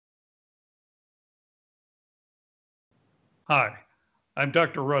Hi, I'm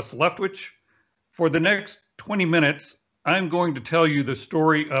Dr. Russ Leftwich. For the next 20 minutes, I'm going to tell you the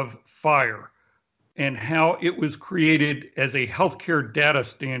story of FHIR and how it was created as a healthcare data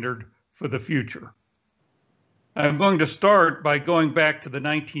standard for the future. I'm going to start by going back to the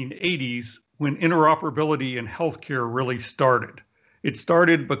 1980s when interoperability in healthcare really started. It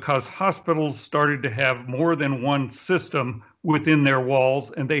started because hospitals started to have more than one system within their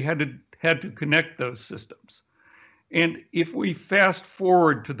walls, and they had to connect those systems. And if we fast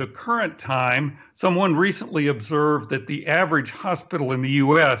forward to the current time, someone recently observed that the average hospital in the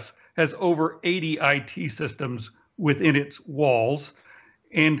US has over 80 IT systems within its walls.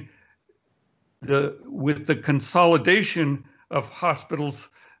 And with the consolidation of hospitals,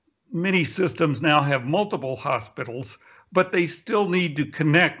 many systems now have multiple hospitals, but they still need to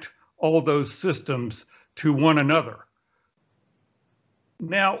connect all those systems to one another.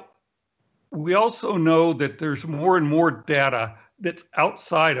 Now, we also know that there's more and more data that's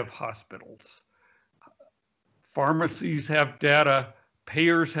outside of hospitals. Pharmacies have data,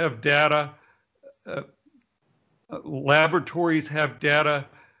 payers have data, laboratories have data,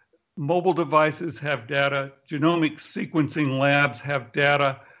 mobile devices have data, genomic sequencing labs have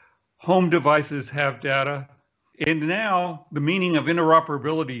data, home devices have data. And now the meaning of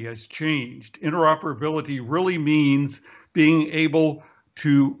interoperability has changed. Interoperability really means being able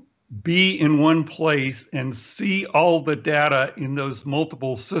to be in one place and see all the data in those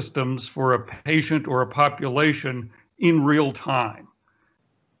multiple systems for a patient or a population in real time.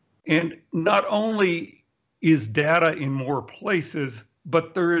 And not only is data in more places,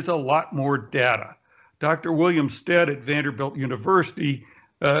 but there is a lot more data. Dr. William Stead at Vanderbilt University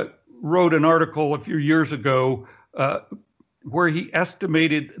wrote an article a few years ago where he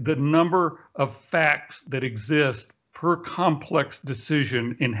estimated the number of facts that exist per complex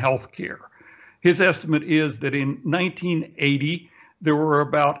decision in healthcare. His estimate is that in 1980, there were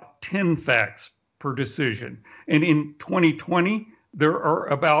about 10 facts per decision. And in 2020, there are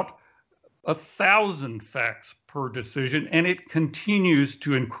about 1,000 facts per decision, and it continues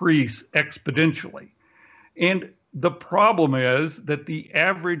to increase exponentially. And the problem is that the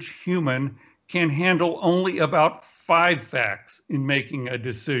average human can handle only about 5 facts in making a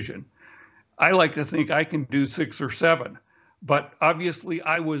decision. I like to think I can do 6 or 7, but obviously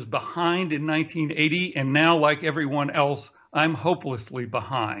I was behind in 1980, and now, like everyone else, I'm hopelessly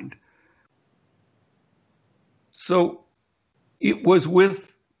behind. So it was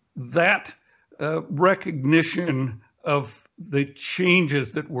with that recognition of the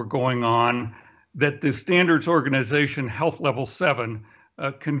changes that were going on that the standards organization Health Level 7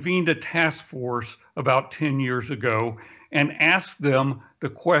 convened a task force about 10 years ago and asked them the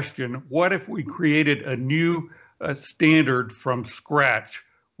question, what if we created a new standard from scratch?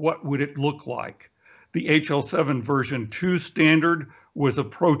 What would it look like? The HL7 version 2 standard was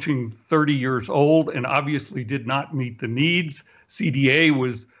approaching 30 years old and obviously did not meet the needs. CDA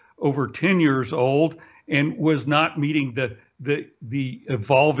was over 10 years old and was not meeting the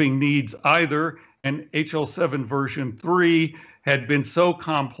evolving needs either. And HL7 version 3 had been so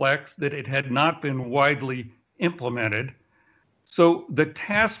complex that it had not been widely implemented. So the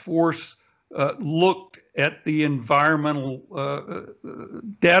task force looked at the environmental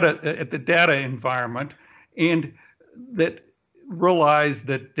data, at the data environment, and that realized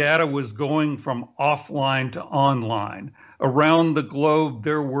that data was going from offline to online. Around the globe,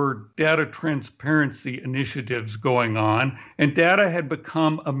 there were data transparency initiatives going on, and data had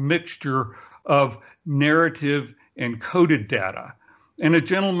become a mixture of narrative and coded data. And a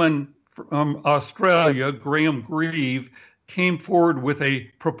gentleman from Australia, Graham Grieve, came forward with a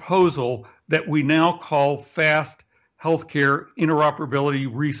proposal that we now call Fast Healthcare Interoperability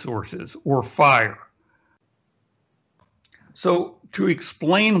Resources, or FHIR. So to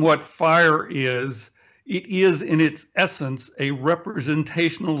explain what FHIR is, it is in its essence a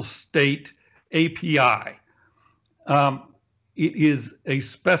representational state API. It is a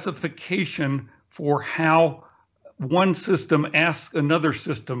specification for how one system asks another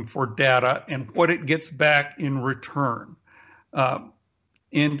system for data and what it gets back in return.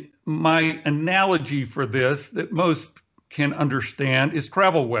 And my analogy for this that most can understand is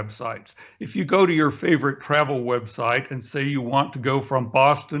travel websites. If you go to your favorite travel website and say you want to go from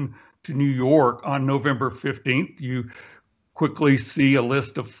Boston to New York on November 15th, you quickly see a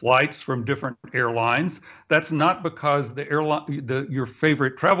list of flights from different airlines. That's not because your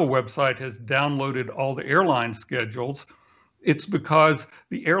favorite travel website has downloaded all the airline schedules. It's because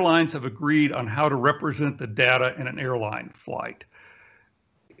the airlines have agreed on how to represent the data in an airline flight,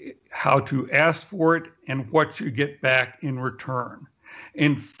 how to ask for it, and what you get back in return.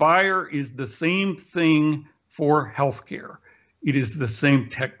 And FHIR is the same thing for healthcare. It is the same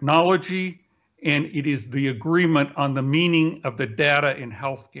technology, and it is the agreement on the meaning of the data in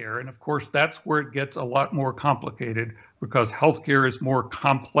healthcare. And of course, that's where it gets a lot more complicated, because healthcare is more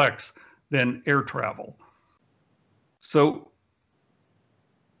complex than air travel. So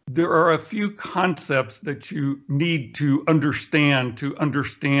there are a few concepts that you need to understand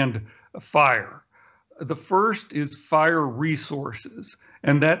FHIR. The first is FHIR Resources,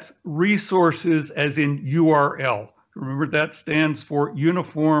 and that's resources as in URL. Remember, that stands for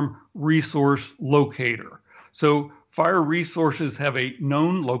Uniform Resource Locator. So FHIR Resources have a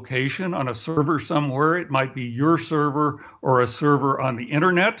known location on a server somewhere. It might be your server or a server on the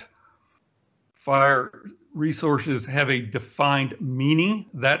internet. FHIR Resources have a defined meaning.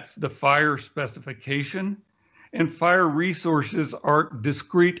 That's the FHIR specification. And FHIR Resources are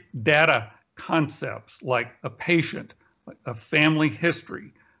discrete data concepts like a patient, a family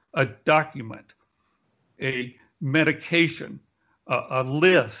history, a document, a medication, a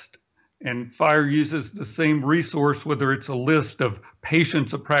list. And FHIR uses the same resource, whether it's a list of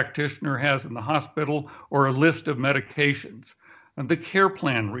patients a practitioner has in the hospital or a list of medications. And the care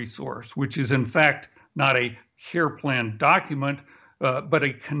plan resource, which is in fact not a care plan document, but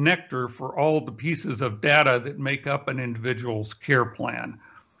a connector for all the pieces of data that make up an individual's care plan.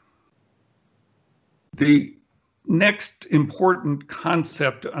 The next important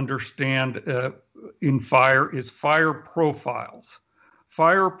concept to understand in FHIR is FHIR Profiles.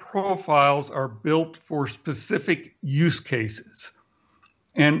 FHIR Profiles are built for specific use cases,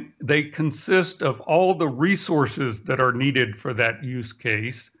 and they consist of all the resources that are needed for that use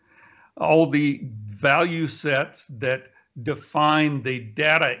case, all the value sets that define the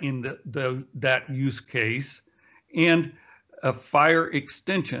data in that use case, and FHIR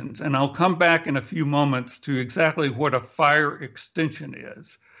extensions. And I'll come back in a few moments to exactly what a FHIR extension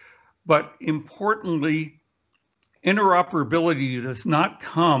is. But importantly, interoperability does not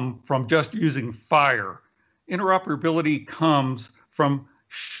come from just using FHIR. Interoperability comes from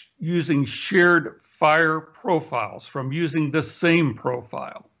using shared FHIR profiles, from using the same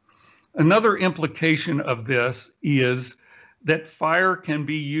profile. Another implication of this is that FHIR can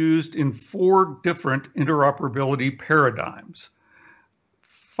be used in 4 different interoperability paradigms.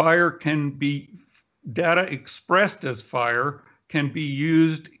 FHIR can be, data expressed as FHIR can be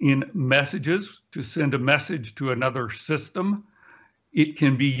used in messages to send a message to another system. It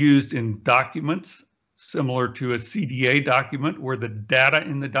can be used in documents, similar to a CDA document, where the data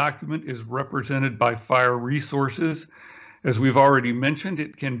in the document is represented by FHIR resources. As we've already mentioned,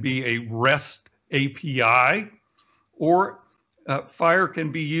 it can be a REST API, or FHIR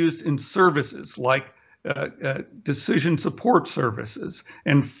can be used in services like decision support services.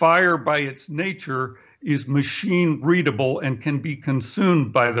 And FHIR, by its nature, is machine readable and can be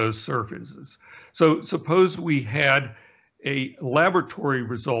consumed by those services. So suppose we had a laboratory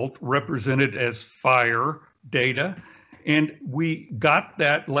result represented as FHIR data, and we got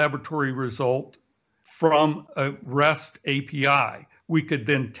that laboratory result from a REST API. We could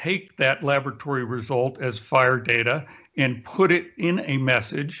then take that laboratory result as FHIR data and put it in a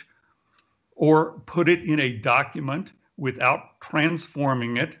message or put it in a document without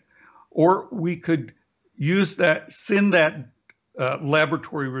transforming it, or we could use that, send that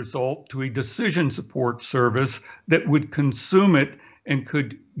laboratory result to a decision support service that would consume it and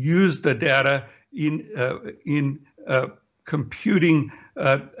could use the data in computing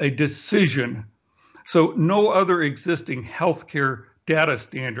a decision. So no other existing healthcare data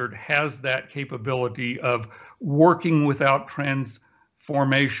standard has that capability of working without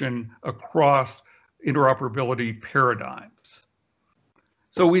transformation across interoperability paradigms.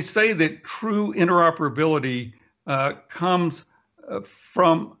 So we say that true interoperability comes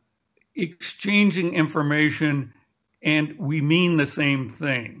from exchanging information, and we mean the same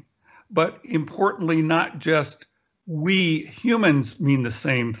thing. But importantly, not just we humans mean the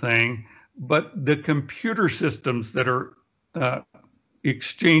same thing, but the computer systems that are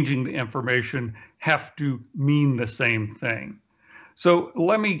exchanging the information have to mean the same thing. So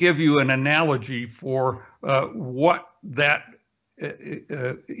let me give you an analogy for what that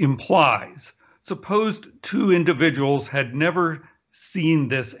implies. Suppose 2 individuals had never seen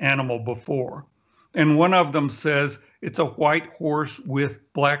this animal before, and one of them says it's a white horse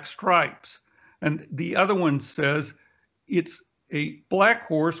with black stripes, and the other one says it's a black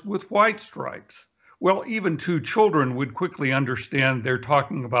horse with white stripes. Well, even 2 children would quickly understand they're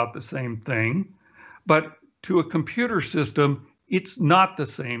talking about the same thing, but to a computer system, it's not the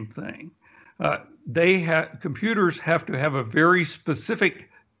same thing. Computers have to have a very specific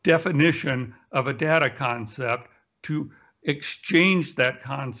definition of a data concept to exchange that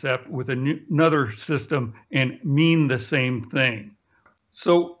concept with another system and mean the same thing.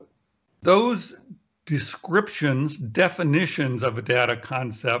 So those descriptions, definitions of a data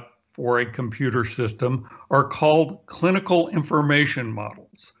concept for a computer system are called clinical information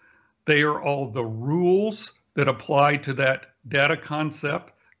models. They are all the rules that apply to that data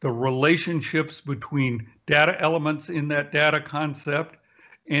concept, the relationships between data elements in that data concept,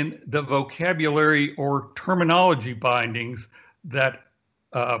 and the vocabulary or terminology bindings that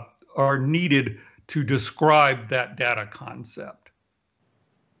are needed to describe that data concept.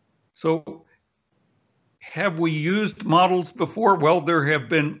 So, have we used models before? Well, there have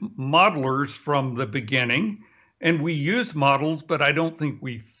been modelers from the beginning, and we use models, but I don't think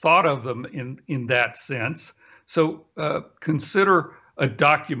we thought of them in that sense. So consider a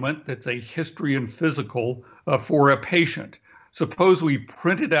document that's a history and physical for a patient. Suppose we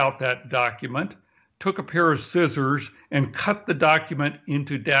printed out that document, took a pair of scissors, and cut the document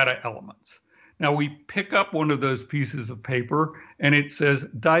into data elements. Now we pick up one of those pieces of paper and it says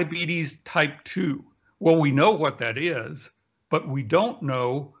diabetes type 2. Well, we know what that is, but we don't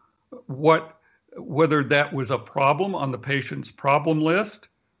know whether that was a problem on the patient's problem list,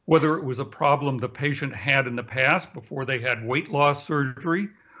 whether it was a problem the patient had in the past before they had weight loss surgery,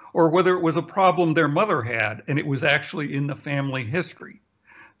 or whether it was a problem their mother had and it was actually in the family history.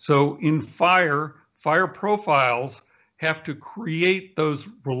 So in FHIR profiles have to create those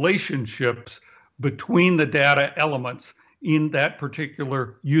relationships between the data elements in that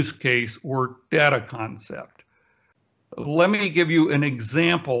particular use case or data concept. Let me give you an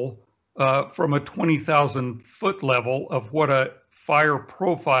example from a 20,000 foot level of what a FHIR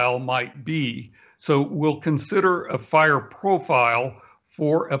profile might be. So we'll consider a FHIR profile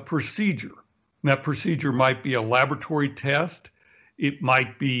for a procedure. And that procedure might be a laboratory test. It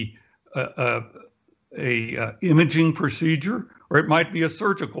might be a imaging procedure, or it might be a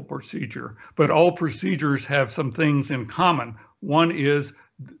surgical procedure, but all procedures have some things in common. One is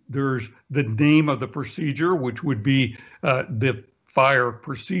there's the name of the procedure, which would be the FHIR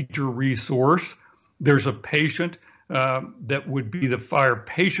procedure resource. There's a patient that would be the FHIR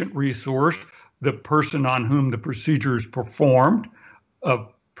patient resource, the person on whom the procedure is performed, a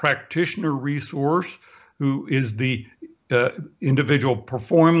practitioner resource, who is the individual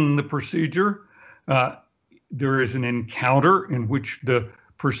performing the procedure. There is an encounter in which the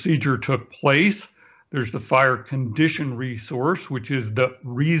procedure took place. There's the FHIR condition resource, which is the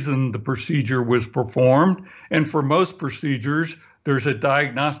reason the procedure was performed. And for most procedures, there's a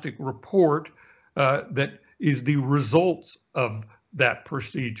diagnostic report that is the results of that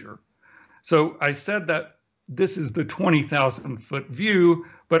procedure. So I said that this is the 20,000 foot view,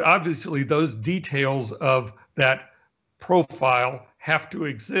 but obviously those details of that profile have to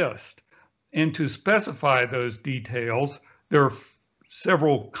exist. And to specify those details, there are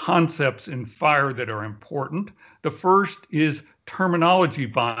several concepts in FHIR that are important. The first is terminology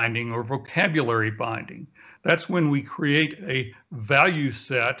binding or vocabulary binding. That's when we create a value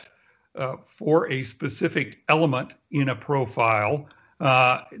set for a specific element in a profile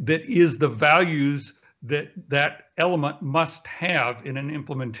that is the values that that element must have in an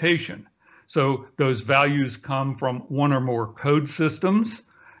implementation. So those values come from one or more code systems,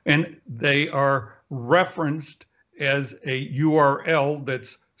 and they are referenced as a URL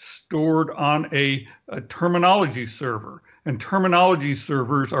that's stored on a terminology server. And terminology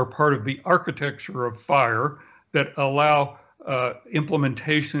servers are part of the architecture of FHIR that allow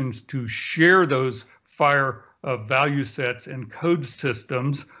implementations to share those FHIR value sets and code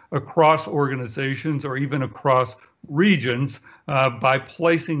systems across organizations or even across regions by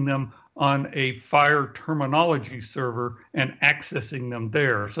placing them on a FHIR terminology server and accessing them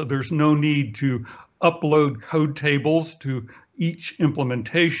there. So there's no need to upload code tables to each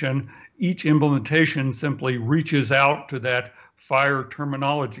implementation. Each implementation simply reaches out to that FHIR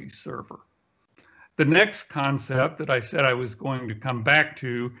terminology server. The next concept that I said I was going to come back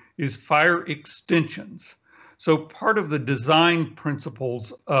to is FHIR extensions. So part of the design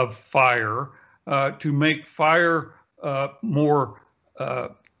principles of FHIR to make FHIR more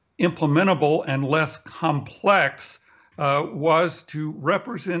implementable and less complex was to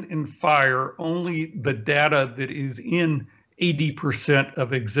represent in FHIR only the data that is in 80%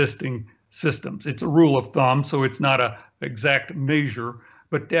 of existing systems. It's a rule of thumb, so it's not an exact measure,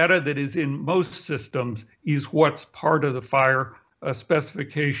 but data that is in most systems is what's part of the FHIR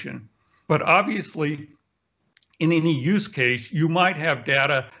specification. But obviously, in any use case, you might have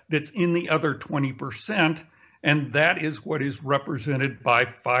data that's in the other 20%, and that is what is represented by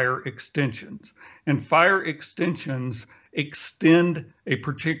FHIR extensions. And FHIR extensions extend a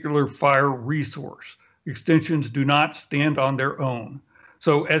particular FHIR resource. Extensions do not stand on their own.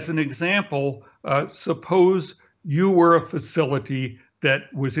 So as an example, suppose you were a facility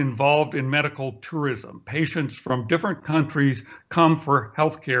that was involved in medical tourism. Patients from different countries come for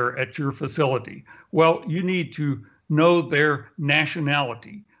healthcare at your facility. Well, you need to know their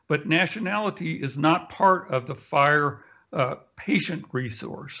nationality, but nationality is not part of the FHIR patient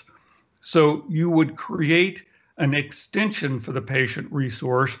resource. So you would create an extension for the patient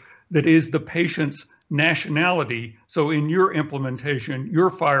resource that is the patient's nationality. So in your implementation, your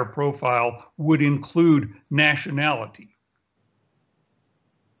FHIR profile would include nationality.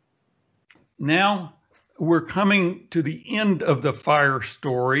 Now we're coming to the end of the FHIR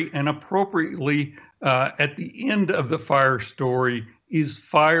story, and appropriately at the end of the FHIR story is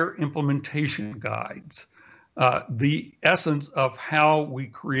FHIR implementation guides, the essence of how we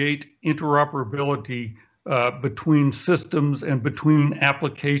create interoperability between systems and between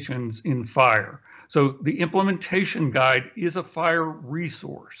applications in FHIR. So the implementation guide is a FHIR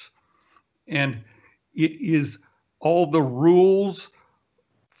resource, and it is all the rules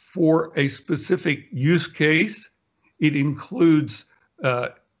for a specific use case. It includes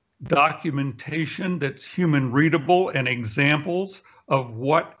documentation that's human readable and examples of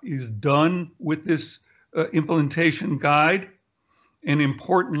what is done with this implementation guide. And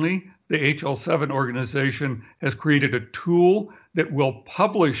importantly, the HL7 organization has created a tool that will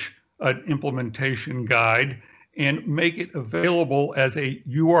publish an implementation guide and make it available as a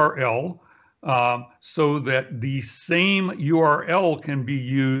URL so that the same URL can be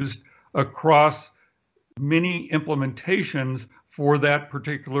used across many implementations for that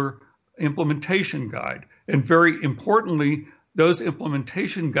particular implementation guide. And very importantly, those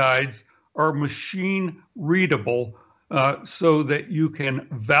implementation guides are machine readable so that you can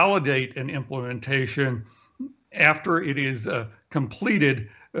validate an implementation after it is completed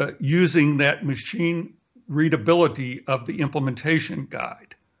using that machine readability of the implementation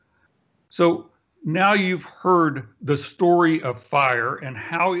guide. So now you've heard the story of FHIR and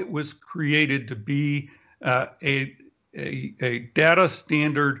how it was created to be a data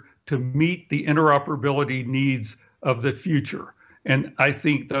standard to meet the interoperability needs of the future. And I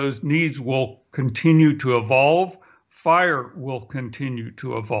think those needs will continue to evolve. FHIR will continue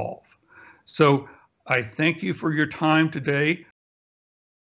to evolve. So I thank you for your time today.